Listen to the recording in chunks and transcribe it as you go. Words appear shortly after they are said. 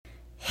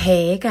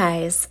Hey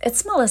guys,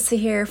 it's Melissa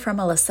here from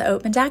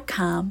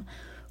melissaoatman.com.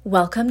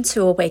 Welcome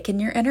to Awaken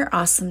Your Inner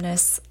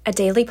Awesomeness, a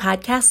daily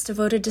podcast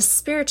devoted to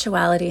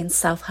spirituality and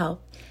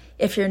self-help.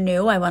 If you're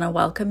new, I want to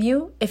welcome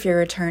you. If you're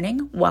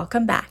returning,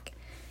 welcome back.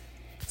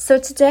 So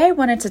today I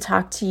wanted to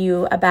talk to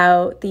you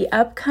about the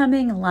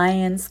upcoming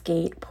Lion's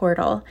Gate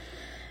portal.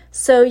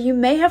 So you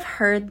may have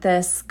heard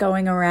this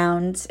going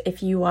around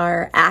if you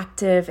are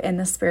active in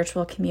the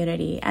spiritual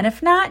community. And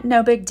if not,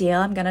 no big deal.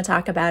 I'm going to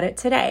talk about it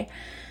today.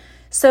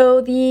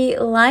 So the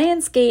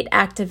Lion's Gate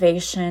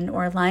activation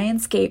or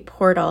Lion's Gate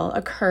portal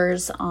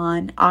occurs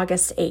on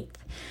August 8th.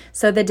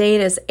 So the date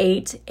is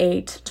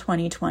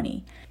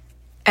 8/8/2020.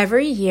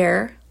 Every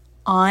year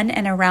on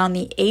and around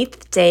the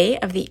 8th day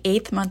of the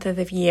 8th month of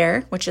the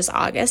year, which is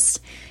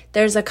August,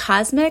 there's a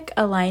cosmic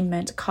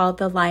alignment called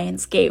the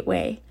Lion's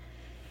Gateway.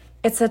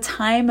 It's a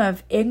time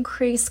of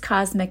increased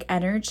cosmic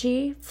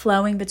energy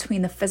flowing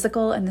between the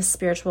physical and the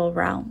spiritual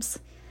realms.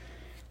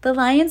 The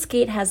Lion's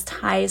Gate has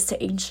ties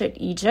to ancient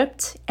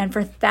Egypt, and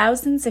for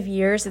thousands of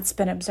years it's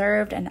been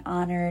observed and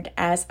honored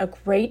as a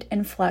great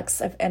influx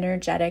of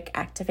energetic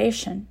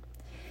activation.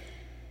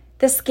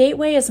 This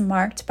gateway is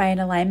marked by an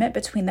alignment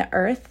between the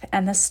Earth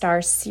and the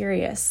star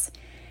Sirius.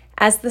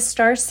 As the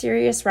star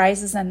Sirius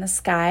rises in the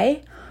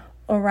sky,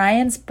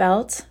 Orion's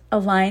belt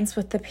aligns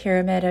with the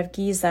Pyramid of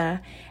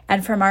Giza,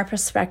 and from our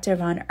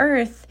perspective on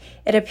Earth,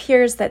 it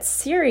appears that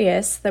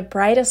Sirius, the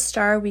brightest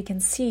star we can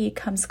see,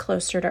 comes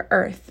closer to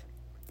Earth.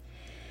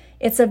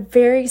 It's a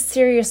very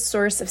serious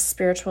source of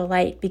spiritual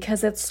light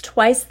because it's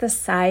twice the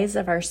size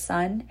of our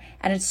sun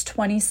and it's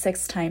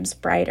 26 times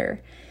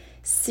brighter.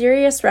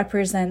 Sirius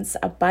represents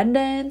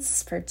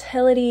abundance,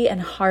 fertility,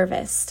 and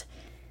harvest.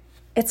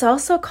 It's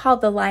also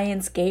called the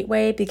Lion's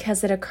Gateway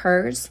because it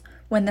occurs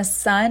when the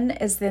sun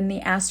is in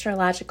the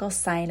astrological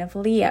sign of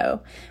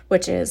Leo,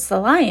 which is the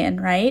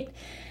lion, right?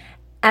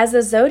 As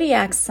a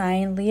zodiac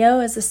sign, Leo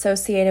is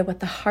associated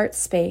with the heart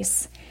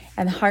space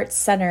and the heart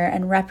center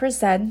and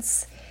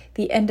represents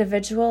the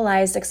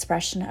individualized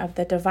expression of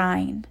the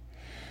divine.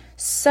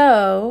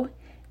 So,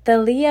 the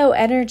Leo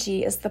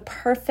energy is the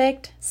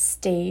perfect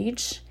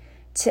stage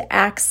to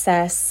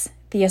access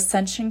the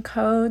ascension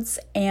codes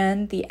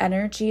and the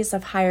energies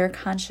of higher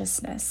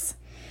consciousness.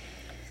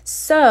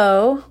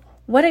 So,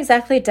 what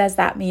exactly does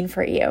that mean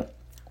for you?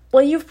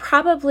 Well, you've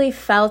probably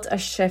felt a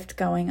shift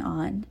going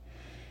on.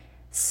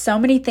 So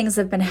many things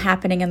have been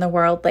happening in the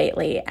world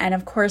lately, and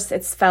of course,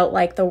 it's felt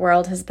like the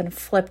world has been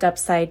flipped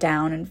upside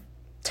down and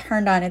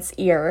turned on its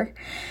ear.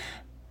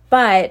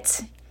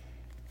 But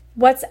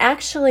what's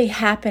actually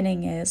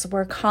happening is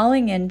we're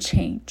calling in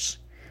change.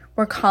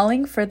 We're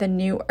calling for the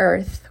new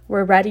earth.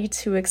 We're ready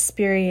to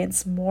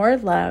experience more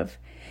love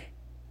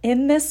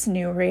in this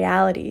new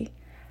reality.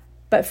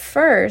 But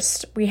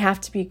first, we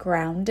have to be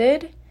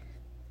grounded,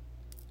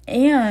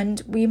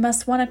 and we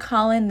must want to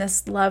call in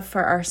this love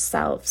for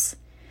ourselves.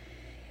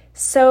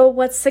 So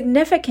what's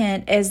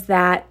significant is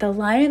that the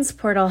Lion's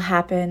Portal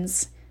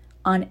happens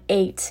on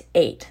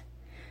 8/8.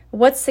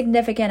 What's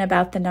significant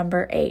about the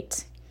number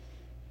 8?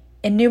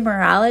 In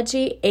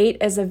numerology, 8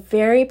 is a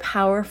very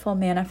powerful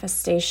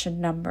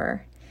manifestation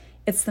number.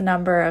 It's the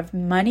number of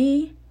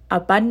money,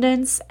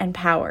 abundance, and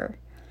power.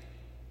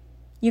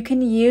 You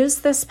can use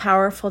this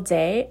powerful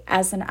day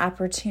as an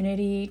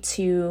opportunity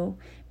to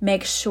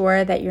make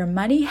sure that your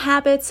money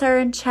habits are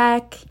in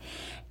check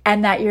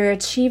and that you're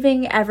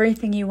achieving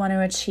everything you want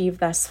to achieve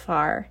thus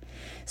far.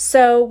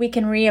 So we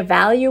can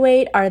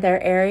reevaluate, are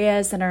there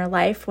areas in our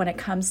life when it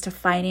comes to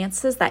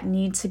finances that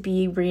need to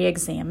be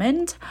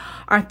reexamined?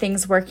 Are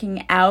things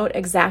working out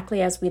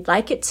exactly as we'd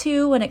like it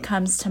to when it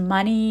comes to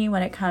money,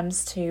 when it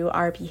comes to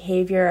our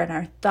behavior and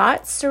our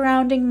thoughts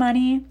surrounding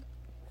money?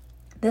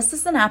 This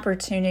is an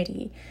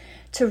opportunity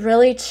to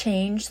really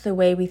change the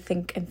way we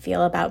think and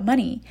feel about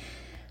money.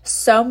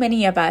 So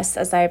many of us,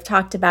 as I've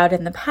talked about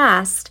in the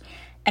past,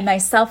 and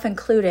myself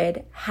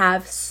included,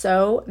 have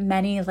so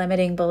many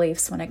limiting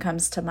beliefs when it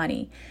comes to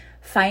money.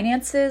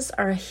 Finances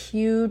are a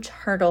huge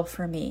hurdle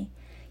for me.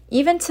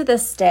 Even to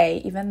this day,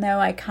 even though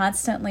I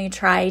constantly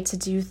try to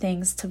do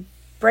things to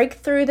break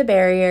through the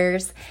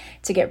barriers,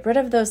 to get rid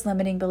of those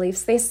limiting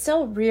beliefs, they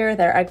still rear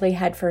their ugly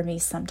head for me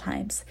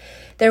sometimes.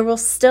 There will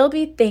still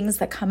be things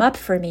that come up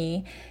for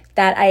me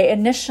that I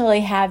initially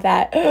have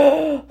that,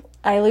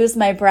 I lose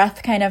my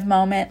breath kind of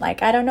moment,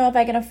 like, I don't know if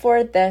I can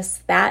afford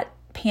this. That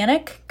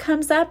panic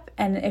comes up,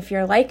 and if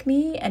you're like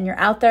me and you're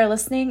out there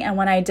listening, and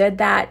when I did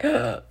that,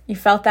 you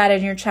felt that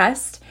in your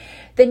chest,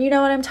 then you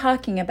know what I'm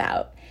talking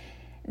about.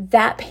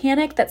 That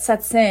panic that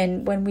sets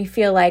in when we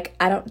feel like,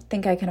 I don't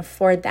think I can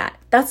afford that.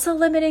 That's a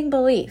limiting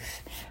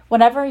belief.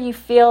 Whenever you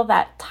feel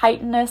that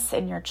tightness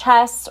in your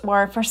chest,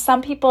 or for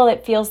some people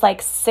it feels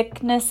like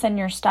sickness in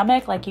your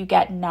stomach, like you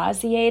get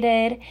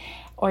nauseated,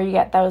 or you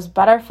get those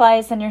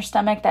butterflies in your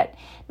stomach, that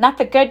not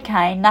the good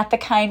kind, not the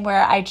kind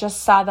where I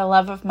just saw the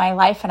love of my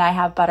life and I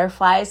have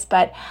butterflies,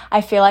 but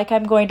I feel like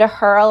I'm going to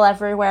hurl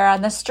everywhere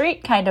on the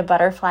street kind of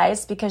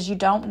butterflies, because you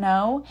don't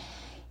know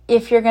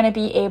if you're going to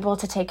be able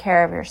to take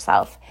care of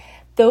yourself.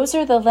 those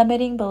are the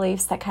limiting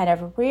beliefs that kind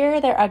of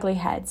rear their ugly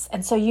heads.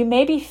 And so you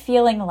may be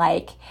feeling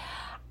like,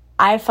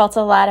 I felt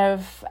a lot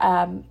of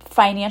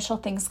financial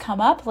things come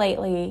up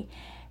lately.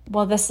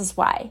 Well, this is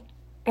why.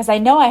 Because I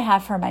know I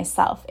have for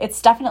myself.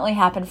 It's definitely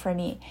happened for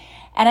me.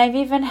 And I've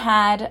even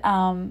had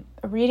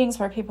readings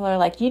where people are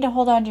like, you need to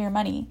hold on to your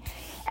money.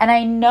 And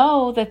I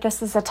know that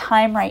this is a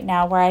time right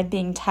now where I'm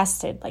being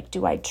tested. Like,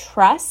 do I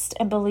trust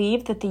and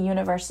believe that the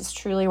universe is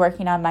truly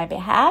working on my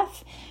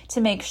behalf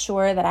to make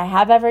sure that I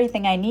have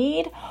everything I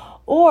need?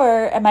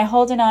 Or am I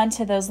holding on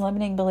to those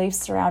limiting beliefs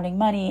surrounding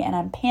money and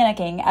I'm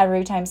panicking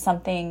every time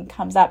something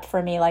comes up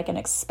for me, like an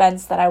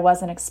expense that I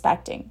wasn't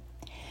expecting?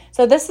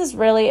 So this is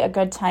really a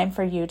good time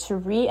for you to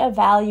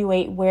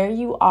reevaluate where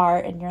you are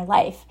in your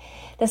life.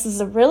 This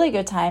is a really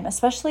good time,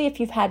 especially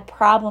if you've had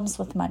problems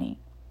with money.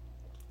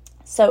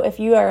 So if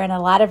you are in a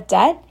lot of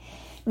debt,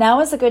 now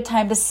is a good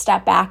time to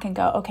step back and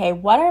go, okay,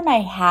 what are my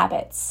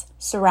habits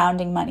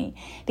surrounding money?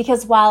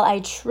 Because while I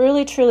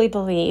truly, truly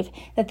believe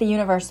that the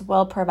universe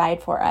will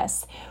provide for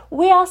us,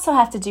 we also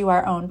have to do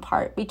our own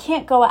part. We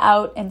can't go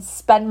out and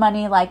spend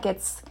money like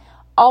it's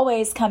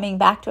always coming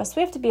back to us.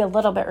 We have to be a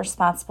little bit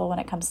responsible when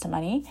it comes to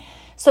money.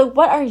 So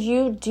what are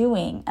you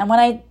doing? And when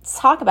I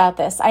talk about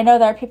this, I know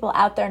there are people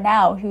out there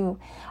now who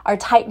are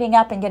tightening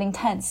up and getting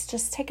tense.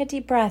 Just take a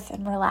deep breath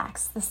and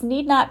relax. This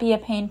need not be a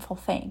painful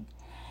thing.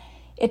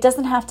 It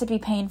doesn't have to be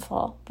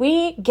painful.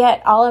 We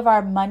get all of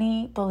our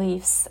money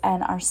beliefs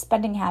and our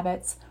spending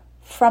habits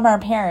from our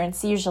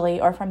parents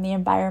usually, or from the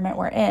environment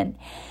we're in.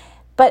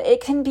 But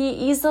it can be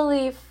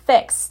easily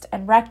fixed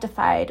and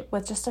rectified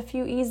with just a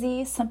few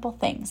easy, simple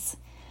things.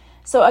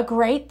 So a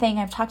great thing,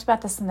 I've talked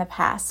about this in the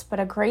past, but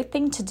a great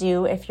thing to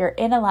do if you're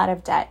in a lot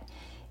of debt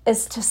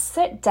is to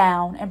sit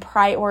down and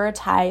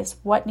prioritize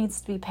what needs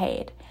to be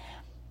paid.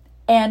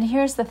 And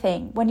here's the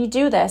thing, when you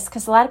do this,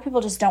 because a lot of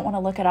people just don't want to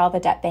look at all the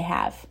debt they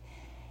have.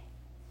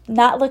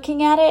 Not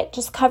looking at it,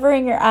 just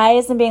covering your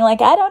eyes and being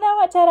like, I don't know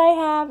what debt I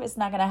have, is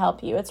not going to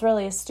help you. It's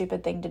really a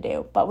stupid thing to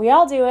do. But we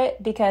all do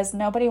it because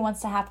nobody wants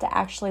to have to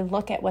actually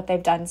look at what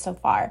they've done so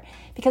far.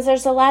 Because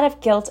there's a lot of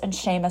guilt and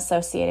shame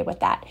associated with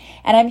that.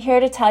 And I'm here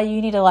to tell you,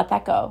 you need to let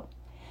that go.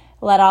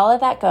 Let all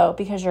of that go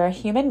because you're a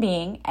human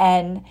being.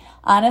 And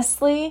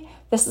honestly,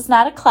 this is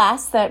not a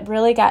class that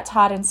really got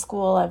taught in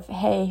school of,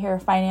 hey, here are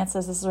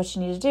finances, this is what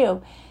you need to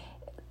do.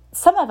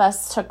 Some of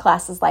us took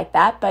classes like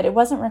that, but it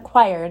wasn't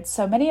required.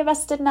 So many of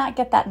us did not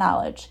get that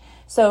knowledge.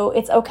 So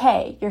it's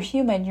okay. You're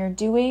human. You're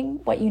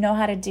doing what you know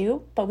how to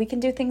do, but we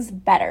can do things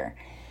better.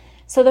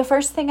 So the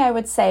first thing I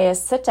would say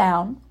is sit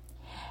down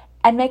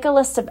and make a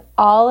list of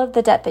all of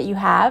the debt that you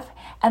have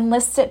and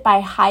list it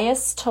by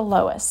highest to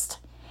lowest.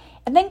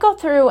 And then go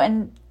through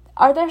and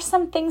are there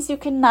some things you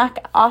can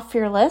knock off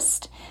your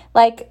list?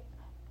 Like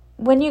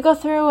when you go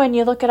through and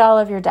you look at all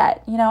of your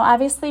debt,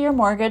 obviously your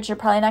mortgage, you're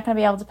probably not going to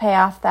be able to pay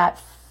off that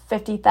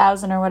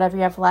 $50,000 or whatever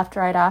you have left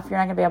right off. You're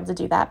not going to be able to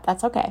do that.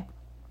 That's okay.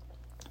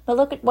 But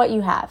look at what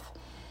you have.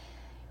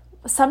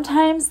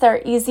 Sometimes there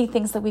are easy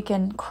things that we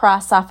can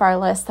cross off our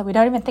list that we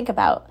don't even think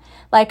about.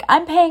 Like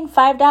I'm paying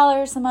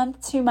 $5 a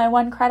month to my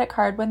one credit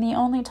card when the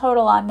only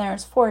total on there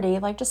is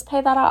 $40. Like just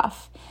pay that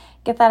off.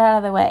 Get that out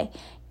of the way.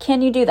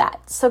 Can you do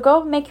that? So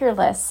go make your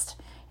list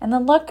and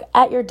then look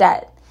at your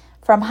debt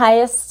from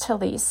highest to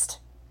least.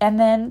 And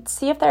then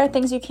see if there are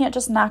things you can't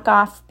just knock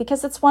off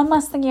because it's one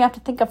less thing you have to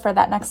think of for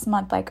that next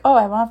month. Like, oh,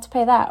 I won't have to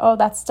pay that. Oh,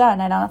 that's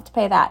done. I don't have to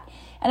pay that.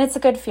 And it's a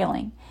good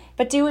feeling.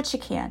 But do what you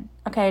can.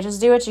 Okay,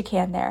 just do what you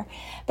can there.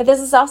 But this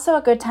is also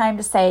a good time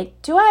to say,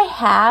 do I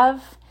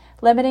have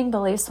limiting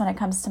beliefs when it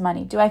comes to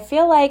money? Do I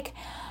feel like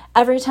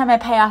every time I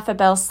pay off a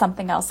bill,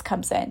 something else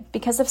comes in?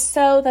 Because if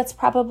so, that's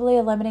probably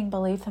a limiting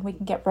belief and we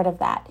can get rid of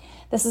that.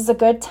 This is a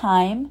good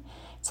time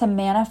to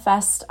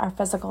manifest our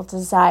physical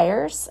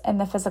desires in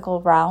the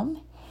physical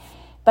realm.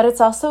 But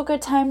it's also a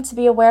good time to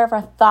be aware of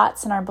our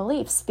thoughts and our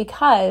beliefs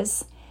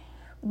because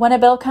when a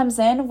bill comes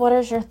in, what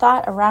is your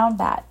thought around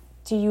that?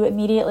 Do you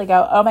immediately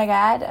go, oh my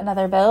God,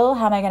 another bill?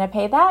 How am I going to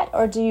pay that?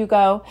 Or do you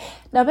go,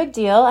 no big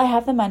deal. I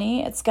have the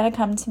money. It's going to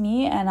come to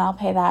me and I'll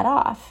pay that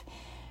off.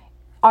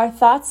 Our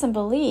thoughts and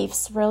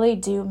beliefs really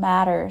do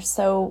matter.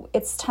 So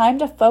it's time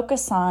to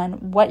focus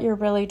on what you're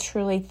really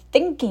truly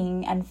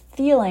thinking and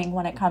feeling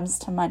when it comes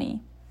to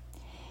money.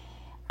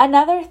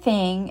 Another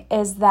thing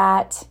is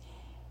that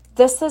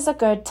this is a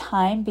good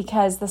time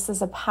because this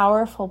is a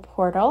powerful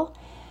portal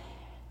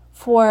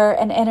for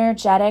an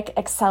energetic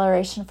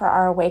acceleration for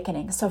our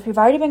awakening. So if you've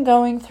already been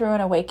going through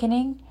an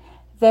awakening,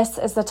 this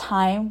is the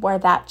time where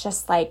that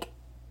just like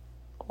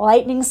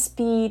lightning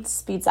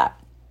speeds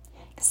up.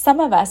 Some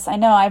of us, I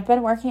know I've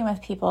been working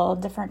with people,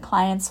 different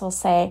clients will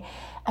say,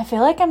 I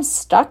feel like I'm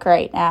stuck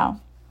right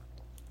now.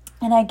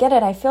 And I get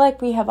it. I feel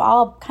like we have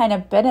all kind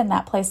of been in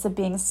that place of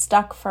being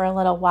stuck for a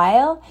little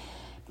while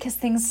because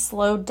things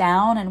slowed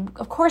down. And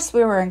of course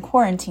we were in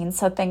quarantine,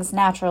 so things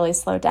naturally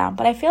slowed down.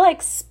 But I feel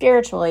like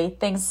spiritually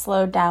things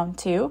slowed down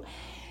too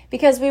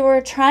because we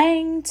were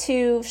trying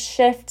to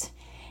shift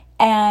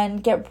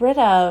and get rid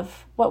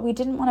of what we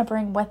didn't want to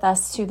bring with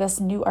us to this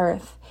new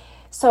earth.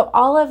 So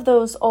all of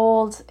those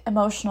old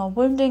emotional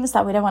woundings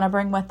that we don't want to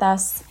bring with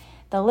us,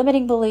 the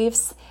limiting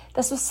beliefs.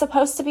 This was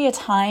supposed to be a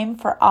time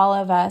for all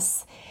of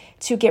us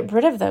to get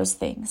rid of those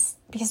things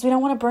because we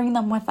don't want to bring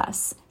them with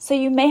us. So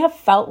you may have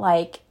felt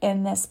like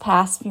in this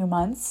past few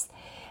months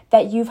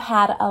that you've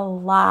had a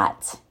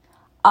lot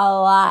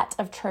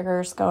of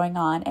triggers going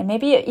on. And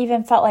maybe it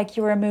even felt like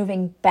you were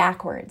moving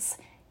backwards.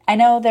 I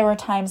know there were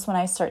times when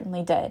I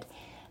certainly did.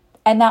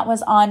 And that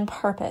was on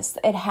purpose.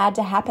 It had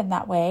to happen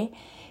that way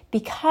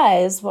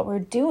because what we're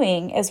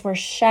doing is we're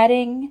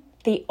shedding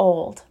the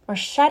old. We're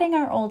shedding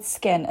our old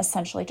skin,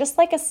 essentially, just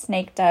like a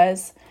snake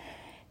does.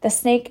 The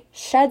snake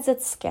sheds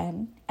its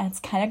skin, and it's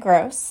kind of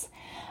gross.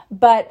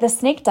 But the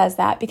snake does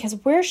that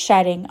because we're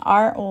shedding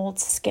our old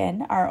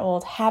skin, our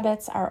old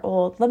habits, our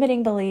old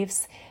limiting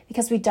beliefs,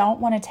 because we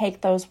don't want to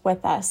take those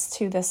with us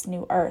to this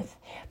new earth.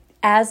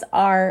 As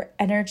our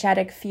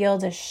energetic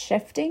field is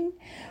shifting,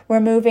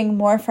 we're moving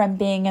more from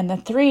being in the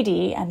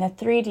 3D, and the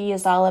 3D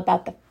is all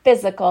about the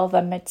physical,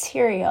 the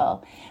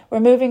material.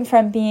 We're moving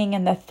from being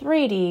in the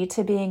 3D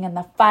to being in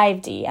the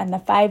 5D, and the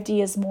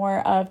 5D is more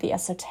of the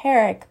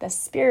esoteric, the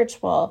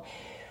spiritual,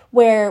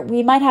 where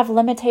we might have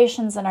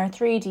limitations in our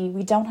 3D,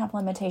 we don't have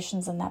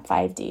limitations in that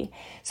 5D.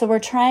 So we're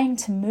trying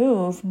to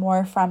move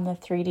more from the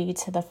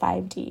 3D to the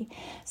 5D.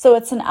 So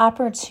it's an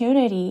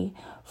opportunity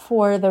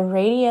for the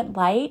radiant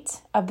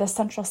light of the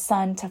central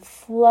sun to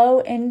flow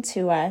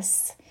into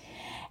us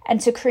and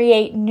to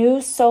create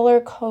new solar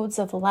codes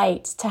of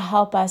light to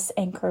help us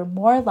anchor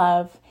more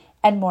love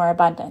and more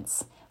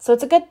abundance. So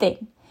it's a good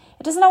thing.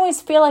 It doesn't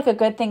always feel like a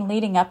good thing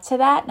leading up to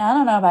that. Now, I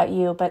don't know about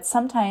you, but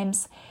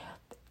sometimes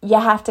you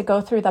have to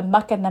go through the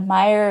muck and the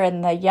mire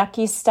and the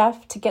yucky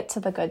stuff to get to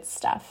the good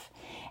stuff.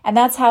 And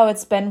that's how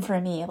it's been for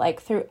me.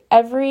 Like through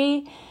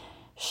every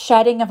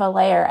shedding of a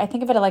layer, I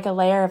think of it like a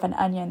layer of an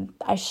onion.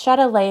 I shed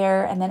a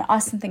layer and then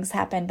awesome things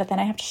happen, but then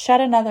I have to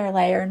shed another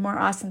layer and more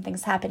awesome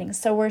things happening.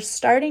 So we're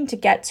starting to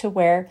get to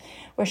where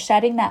we're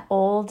shedding that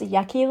old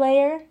yucky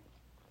layer.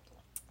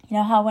 You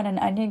know how when an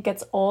onion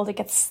gets old, it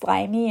gets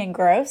slimy and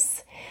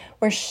gross?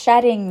 We're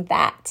shedding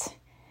that.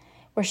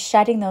 We're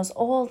shedding those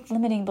old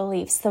limiting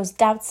beliefs, those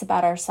doubts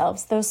about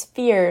ourselves, those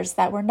fears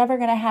that we're never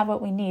going to have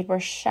what we need.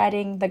 We're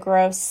shedding the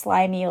gross,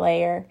 slimy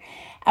layer,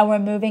 and we're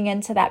moving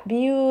into that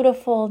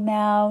beautiful,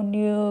 now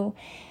new,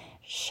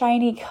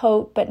 shiny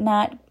coat, but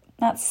not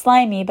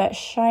slimy, but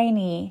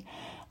shiny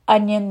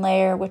onion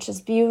layer, which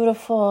is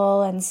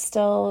beautiful and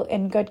still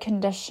in good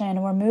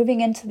condition. We're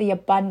moving into the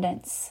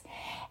abundance.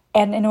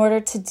 And in order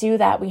to do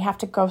that, we have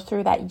to go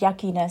through that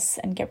yuckiness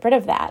and get rid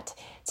of that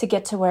to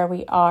get to where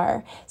we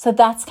are. So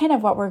that's kind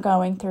of what we're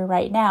going through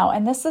right now.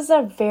 And this is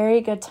a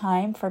very good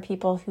time for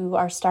people who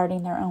are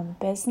starting their own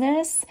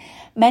business.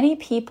 Many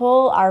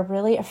people are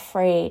really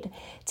afraid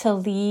to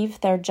leave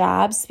their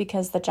jobs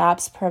because the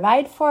jobs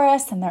provide for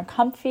us and they're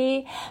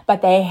comfy,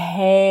 but they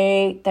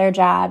hate their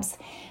jobs.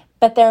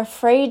 But they're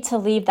afraid to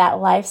leave that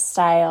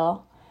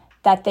lifestyle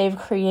that they've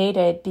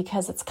created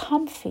because it's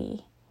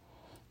comfy.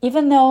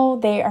 Even though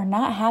they are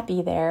not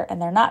happy there and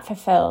they're not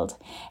fulfilled,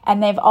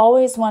 and they've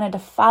always wanted to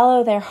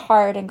follow their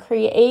heart and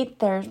create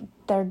their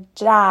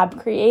job,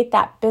 create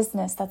that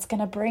business that's going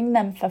to bring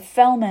them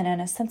fulfillment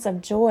and a sense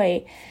of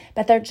joy,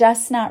 but they're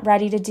just not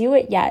ready to do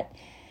it yet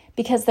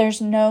because there's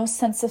no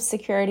sense of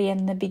security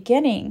in the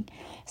beginning.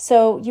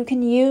 So you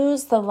can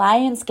use the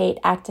Lionsgate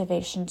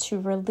activation to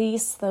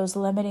release those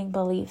limiting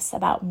beliefs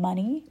about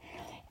money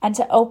and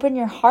to open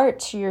your heart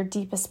to your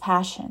deepest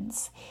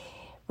passions.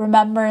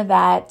 Remember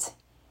that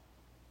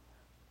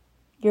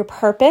your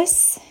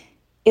purpose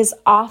is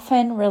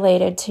often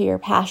related to your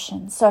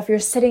passion. So if you're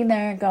sitting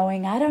there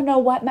going, I don't know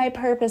what my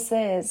purpose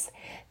is,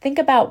 think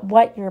about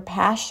what your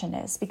passion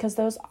is, because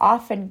those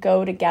often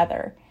go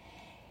together.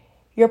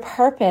 Your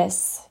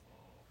purpose,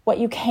 what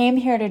you came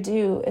here to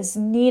do, is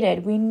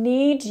needed. We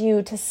need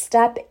you to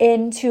step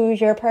into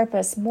your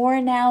purpose more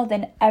now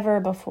than ever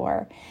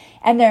before.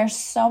 And there are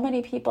so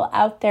many people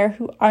out there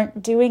who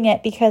aren't doing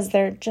it because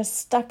they're just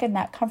stuck in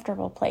that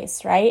comfortable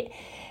place, right?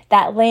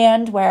 That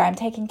land where I'm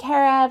taken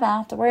care of, I don't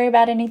have to worry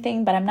about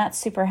anything, but I'm not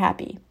super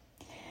happy.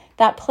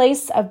 That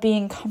place of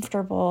being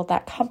comfortable,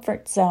 that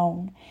comfort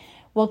zone,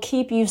 will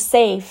keep you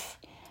safe,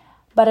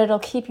 but it'll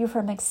keep you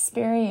from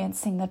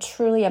experiencing the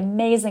truly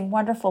amazing,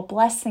 wonderful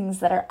blessings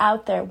that are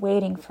out there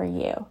waiting for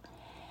you.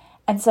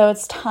 And so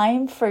it's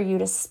time for you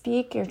to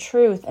speak your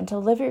truth and to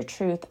live your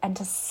truth and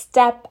to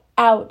step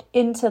out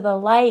into the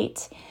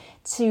light,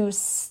 to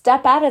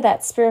step out of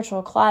that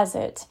spiritual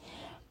closet,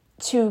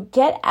 to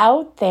get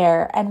out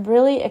there and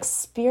really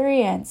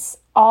experience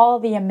all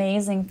the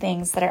amazing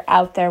things that are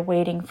out there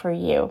waiting for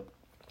you.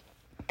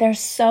 There's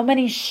so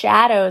many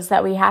shadows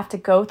that we have to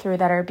go through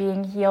that are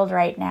being healed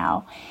right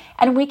now.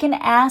 And we can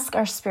ask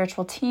our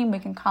spiritual team, we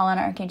can call on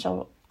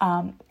Archangel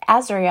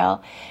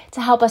Azrael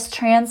to help us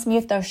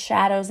transmute those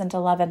shadows into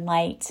love and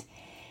light.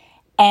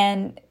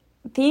 And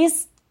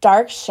these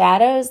dark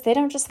shadows, they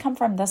don't just come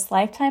from this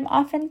lifetime.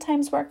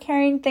 Oftentimes we're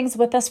carrying things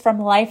with us from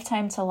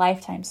lifetime to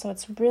lifetime. So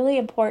it's really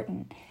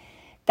important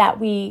that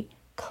we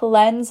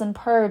cleanse and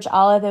purge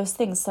all of those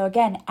things. So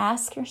again,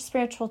 ask your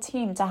spiritual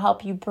team to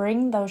help you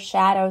bring those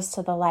shadows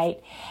to the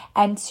light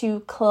and to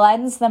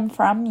cleanse them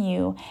from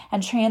you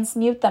and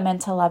transmute them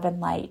into love and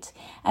light.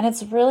 And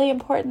it's really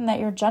important that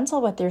you're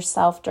gentle with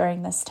yourself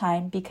during this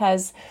time,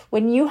 because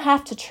when you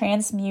have to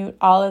transmute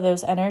all of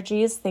those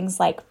energies, things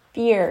like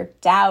fear,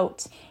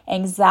 doubt,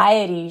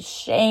 anxiety,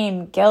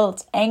 shame,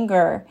 guilt,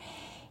 anger,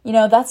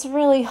 that's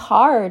really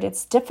hard.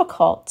 It's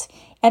difficult.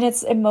 And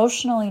it's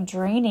emotionally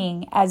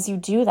draining as you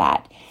do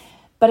that.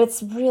 But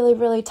it's really,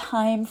 really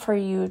time for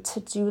you to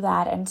do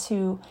that and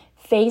to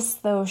face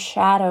those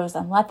shadows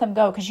and let them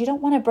go, because you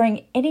don't want to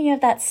bring any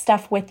of that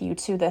stuff with you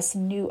to this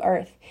new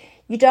earth.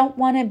 You don't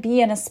want to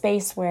be in a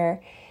space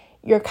where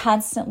you're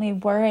constantly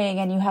worrying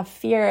and you have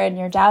fear and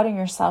you're doubting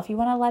yourself. You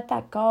want to let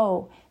that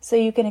go so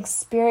you can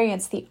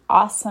experience the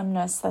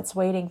awesomeness that's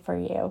waiting for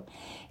you.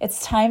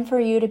 It's time for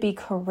you to be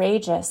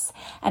courageous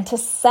and to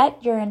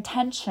set your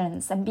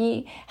intentions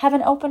and have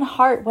an open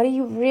heart. What do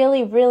you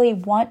really, really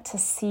want to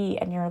see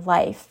in your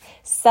life?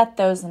 Set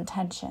those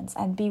intentions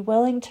and be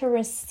willing to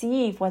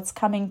receive what's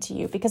coming to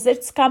you, because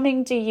it's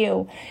coming to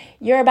you.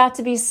 You're about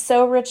to be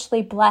so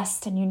richly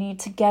blessed, and you need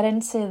to get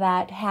into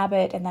that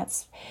habit and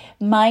that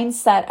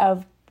mindset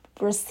of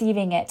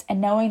receiving it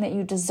and knowing that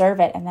you deserve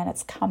it and that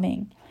it's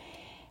coming.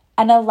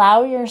 And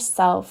allow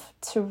yourself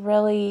to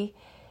really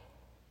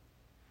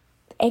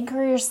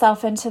anchor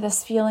yourself into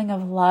this feeling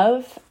of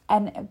love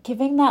and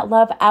giving that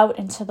love out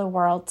into the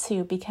world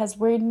too, because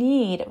we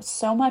need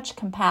so much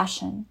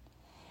compassion.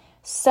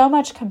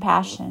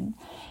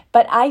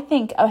 But I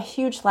think a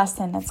huge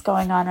lesson that's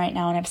going on right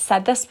now, and I've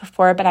said this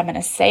before, but I'm going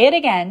to say it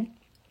again.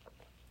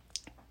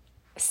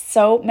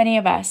 So many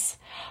of us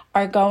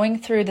are going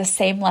through the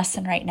same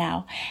lesson right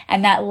now.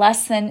 And that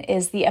lesson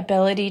is the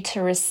ability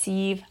to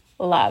receive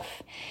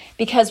love,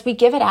 because we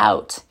give it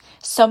out.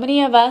 So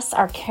many of us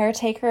are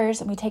caretakers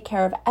and we take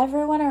care of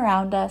everyone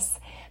around us,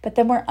 but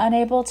then we're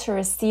unable to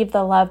receive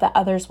the love that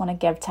others want to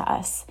give to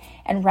us.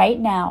 And right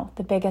now,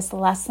 the biggest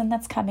lesson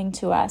that's coming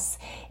to us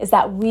is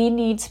that we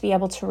need to be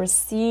able to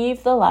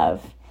receive the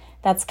love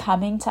that's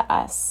coming to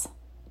us.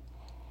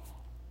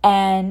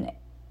 And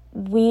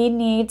we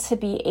need to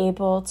be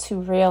able to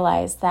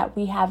realize that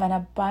we have an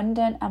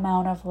abundant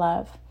amount of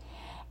love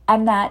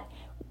and that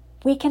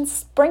we can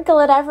sprinkle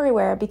it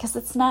everywhere because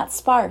it's not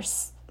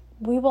sparse.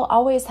 We will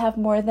always have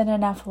more than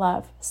enough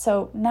love.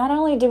 So not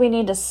only do we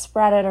need to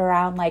spread it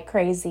around like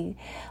crazy,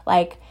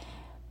 like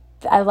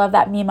I love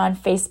that meme on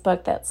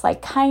Facebook that's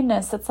like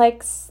kindness. It's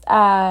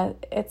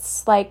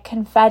like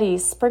confetti.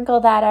 Sprinkle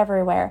that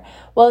everywhere.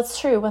 Well, it's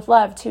true with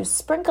love too.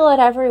 Sprinkle it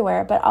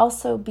everywhere, but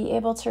also be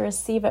able to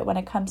receive it when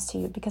it comes to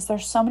you, because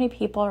there's so many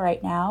people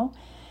right now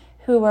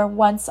who were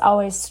once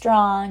always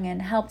strong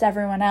and helped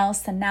everyone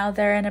else, and now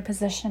they're in a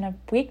position of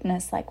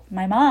weakness. Like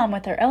my mom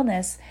with her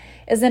illness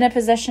is in a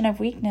position of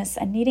weakness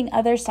and needing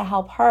others to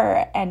help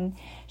her, and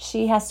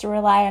she has to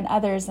rely on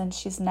others, and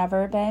she's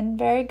never been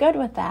very good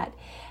with that.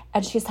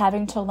 And she's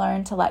having to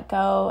learn to let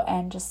go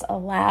and just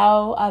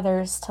allow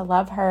others to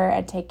love her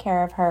and take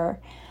care of her.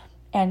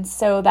 And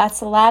so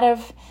that's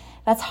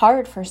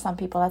hard for some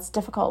people. That's a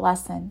difficult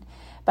lesson.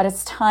 But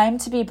it's time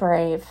to be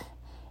brave.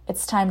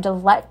 It's time to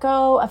let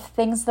go of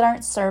things that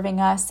aren't serving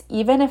us,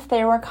 even if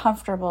they were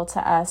comfortable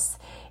to us.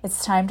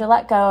 It's time to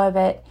let go of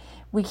it.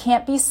 We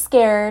can't be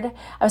scared.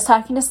 I was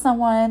talking to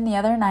someone the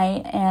other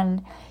night,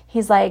 and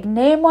he's like,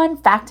 name one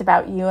fact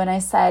about you. And I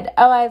said,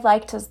 I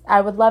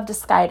would love to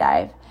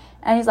skydive.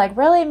 And he's like,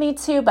 really? Me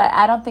too, but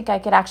I don't think I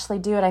could actually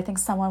do it. I think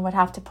someone would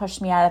have to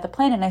push me out of the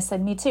plane. And I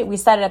said, me too. We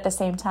said it at the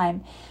same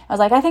time. I was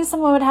like, I think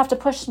someone would have to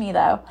push me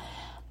though.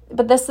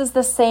 But this is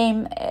the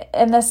same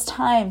in this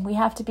time. We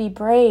have to be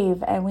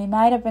brave, and we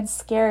might have been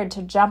scared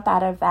to jump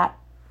out of that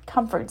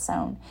comfort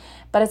zone.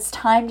 But it's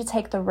time to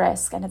take the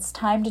risk, and it's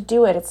time to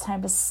do it. It's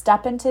time to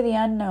step into the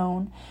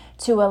unknown,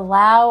 to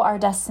allow our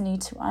destiny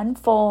to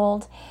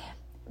unfold,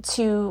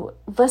 to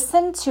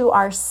listen to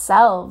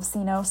ourselves,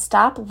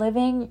 stop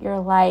living your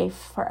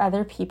life for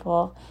other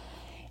people.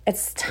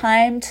 It's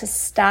time to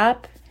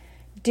stop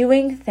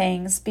doing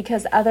things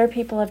because other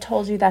people have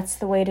told you that's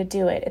the way to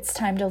do it. It's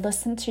time to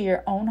listen to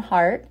your own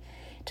heart,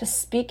 to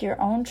speak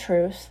your own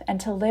truth, and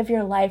to live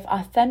your life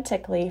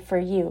authentically for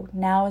you.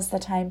 Now is the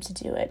time to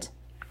do it.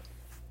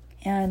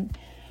 And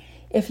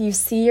if you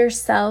see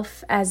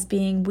yourself as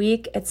being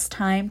weak, it's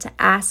time to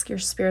ask your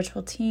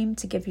spiritual team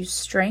to give you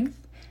strength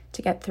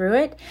to get through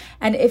it.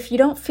 And if you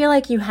don't feel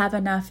like you have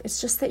enough, it's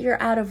just that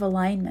you're out of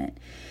alignment.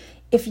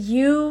 If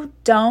you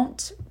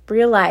don't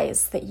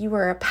realize that you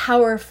are a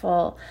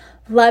powerful,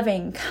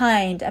 loving,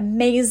 kind,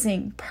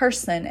 amazing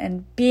person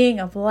and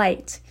being of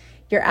light,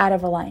 you're out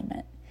of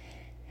alignment.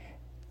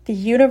 The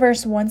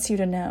universe wants you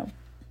to know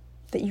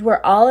that you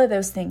are all of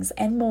those things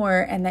and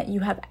more, and that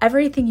you have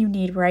everything you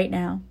need right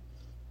now.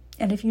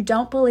 And if you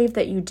don't believe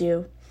that you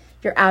do,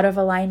 you're out of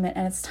alignment,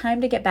 and it's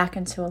time to get back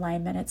into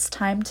alignment. It's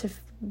time to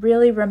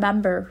really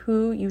remember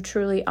who you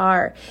truly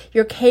are.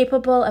 You're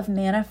capable of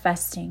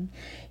manifesting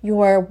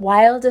your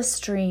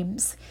wildest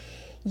dreams.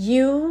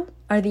 You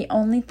are the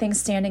only thing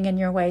standing in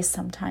your way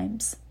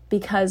sometimes.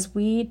 because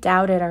we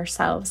doubted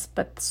ourselves.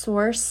 But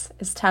Source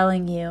is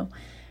telling you,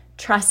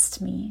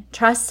 trust me,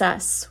 trust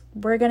us.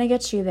 We're going to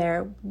get you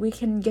there. We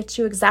can get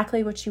you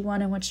exactly what you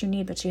want and what you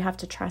need, but you have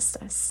to trust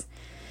us.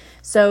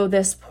 So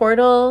this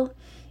portal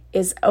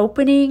is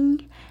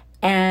opening,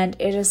 and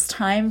it is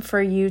time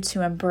for you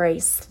to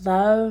embrace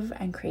love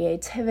and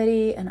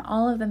creativity and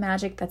all of the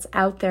magic that's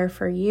out there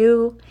for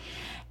you.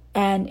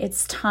 And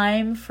it's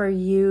time for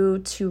you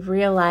to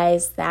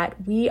realize that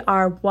we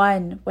are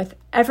one with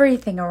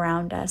everything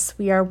around us.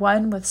 We are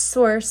one with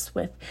Source,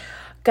 with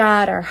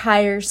God, our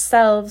higher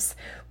selves,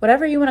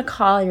 whatever you want to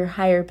call your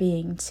higher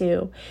being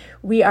too.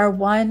 We are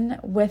one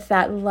with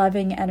that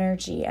loving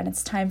energy, and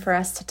it's time for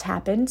us to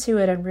tap into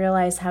it and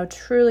realize how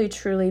truly,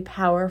 truly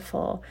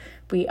powerful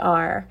we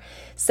are.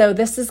 So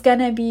this is going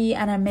to be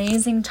an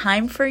amazing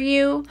time for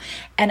you,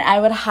 and I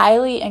would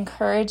highly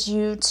encourage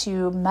you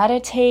to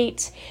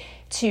meditate,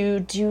 to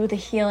do the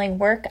healing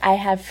work. I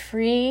have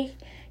free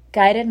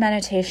guided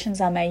meditations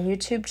on my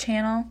YouTube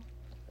channel.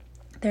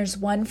 There's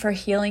one for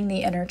healing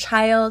the inner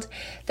child.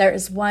 There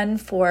is one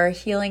for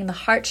healing the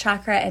heart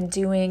chakra and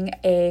doing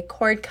a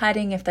cord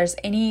cutting. If there's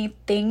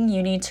anything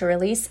you need to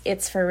release,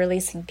 it's for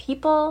releasing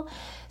people,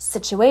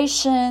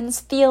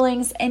 situations,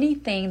 feelings,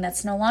 anything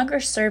that's no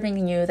longer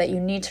serving you that you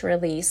need to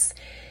release.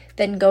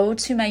 Then go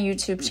to my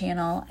YouTube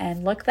channel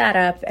and look that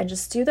up and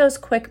just do those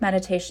quick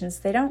meditations.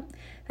 I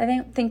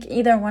don't think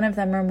either one of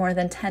them are more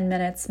than 10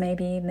 minutes,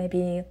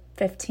 maybe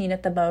 15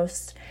 at the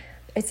most.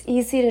 It's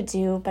easy to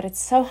do, but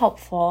it's so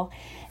helpful.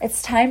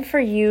 It's time for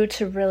you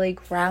to really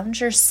ground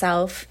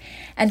yourself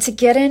and to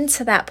get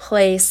into that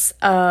place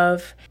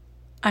of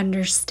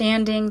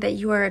understanding that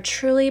you are a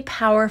truly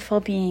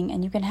powerful being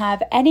and you can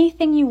have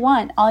anything you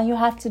want. All you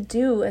have to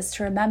do is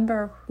to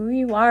remember who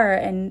you are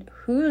and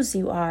whose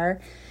you are,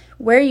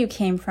 where you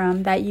came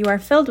from, that you are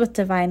filled with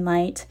divine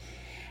light,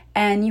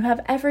 and you have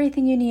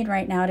everything you need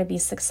right now to be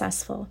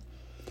successful.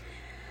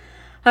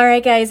 All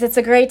right, guys, it's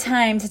a great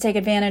time to take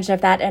advantage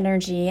of that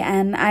energy,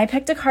 and I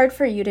picked a card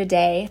for you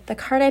today. The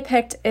card I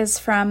picked is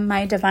from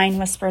my Divine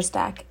Whispers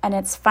deck, and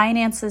it's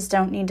Finances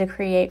Don't Need to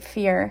Create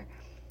Fear.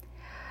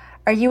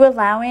 Are you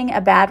allowing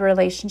a bad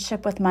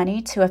relationship with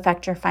money to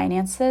affect your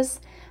finances?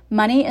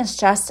 Money is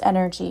just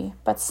energy,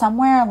 but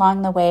somewhere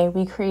along the way,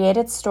 we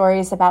created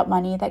stories about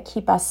money that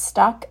keep us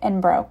stuck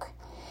and broke.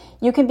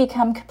 You can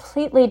become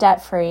completely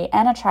debt-free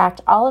and attract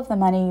all of the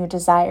money you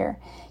desire.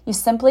 You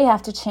simply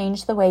have to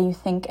change the way you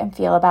think and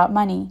feel about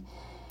money.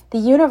 The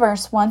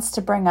universe wants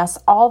to bring us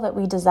all that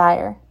we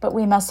desire, but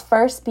we must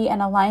first be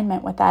in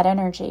alignment with that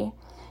energy.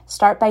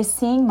 Start by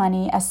seeing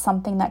money as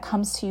something that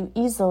comes to you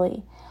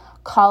easily.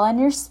 Call on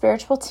your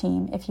spiritual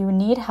team if you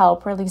need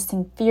help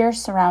releasing fear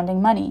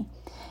surrounding money.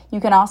 You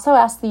can also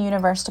ask the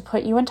universe to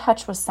put you in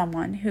touch with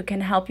someone who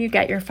can help you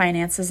get your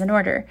finances in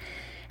order.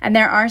 And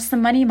there are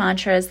some money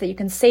mantras that you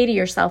can say to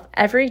yourself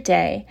every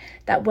day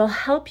that will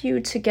help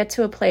you to get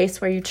to a place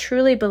where you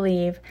truly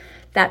believe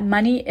that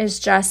money is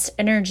just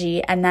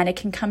energy and that it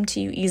can come to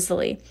you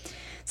easily.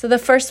 So the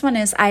first one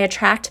is, I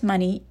attract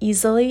money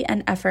easily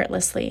and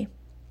effortlessly.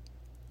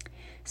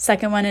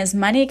 Second one is,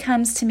 money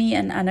comes to me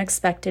in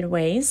unexpected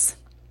ways.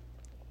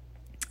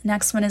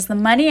 Next one is, the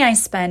money I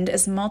spend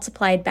is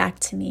multiplied back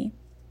to me.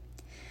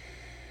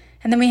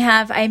 And then we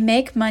have, I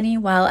make money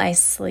while I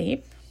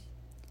sleep.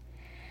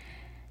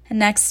 And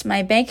next,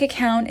 my bank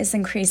account is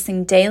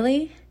increasing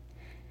daily.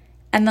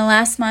 And the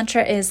last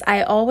mantra is,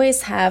 I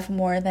always have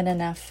more than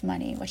enough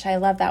money, which I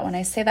love that one.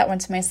 I say that one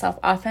to myself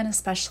often,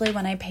 especially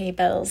when I pay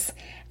bills.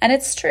 And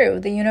it's true.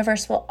 The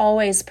universe will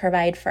always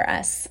provide for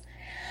us.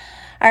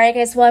 All right,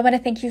 guys. Well, I want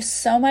to thank you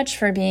so much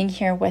for being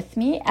here with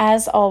me.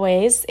 As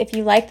always, if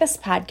you like this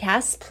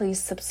podcast,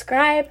 please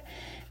subscribe.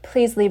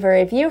 Please leave a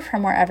review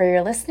from wherever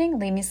you're listening.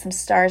 Leave me some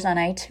stars on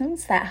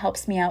iTunes. That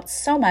helps me out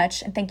so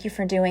much, and thank you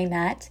for doing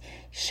that.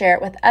 Share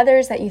it with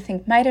others that you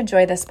think might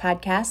enjoy this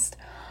podcast.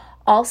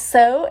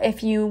 Also,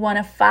 if you want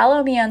to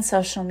follow me on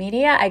social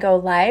media, I go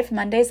live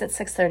Mondays at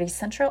 6:30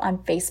 Central on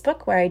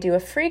Facebook, where I do a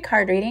free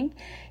card reading.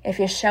 If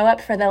you show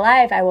up for the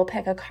live, I will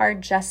pick a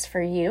card just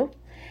for you.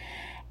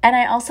 And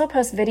I also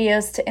post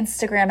videos to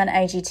Instagram and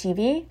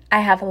IGTV. I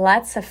have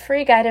lots of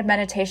free guided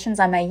meditations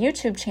on my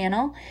YouTube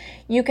channel.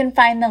 You can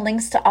find the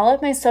links to all of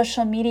my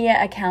social media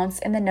accounts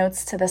in the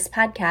notes to this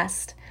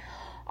podcast.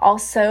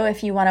 Also,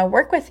 if you want to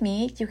work with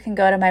me, you can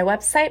go to my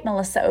website,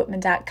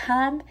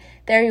 melissaoatman.com.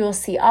 There you will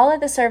see all of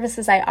the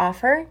services I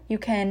offer. You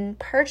can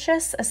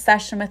purchase a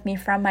session with me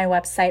from my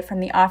website from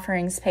the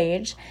offerings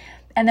page.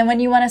 And then when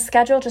you want to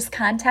schedule, just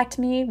contact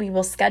me. We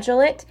will schedule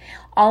it.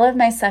 All of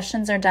my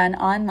sessions are done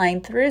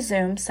online through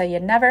Zoom, so you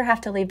never have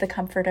to leave the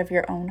comfort of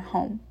your own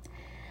home.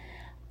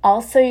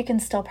 Also, you can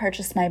still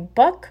purchase my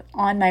book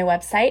on my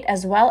website,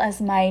 as well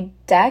as my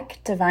deck,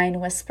 Divine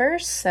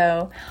Whispers.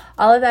 So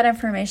all of that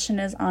information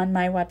is on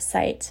my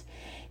website.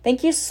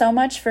 Thank you so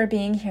much for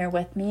being here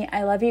with me.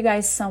 I love you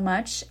guys so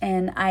much,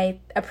 and I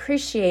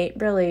appreciate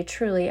really,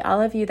 truly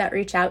all of you that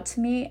reach out to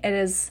me.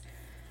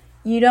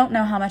 You don't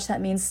know how much that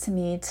means to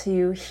me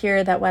to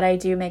hear that what I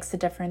do makes a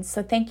difference.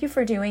 So thank you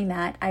for doing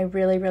that. I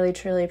really, really,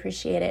 truly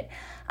appreciate it.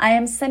 I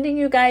am sending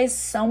you guys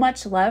so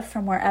much love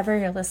from wherever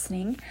you're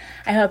listening.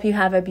 I hope you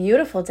have a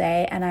beautiful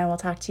day, and I will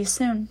talk to you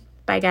soon.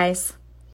 Bye, guys.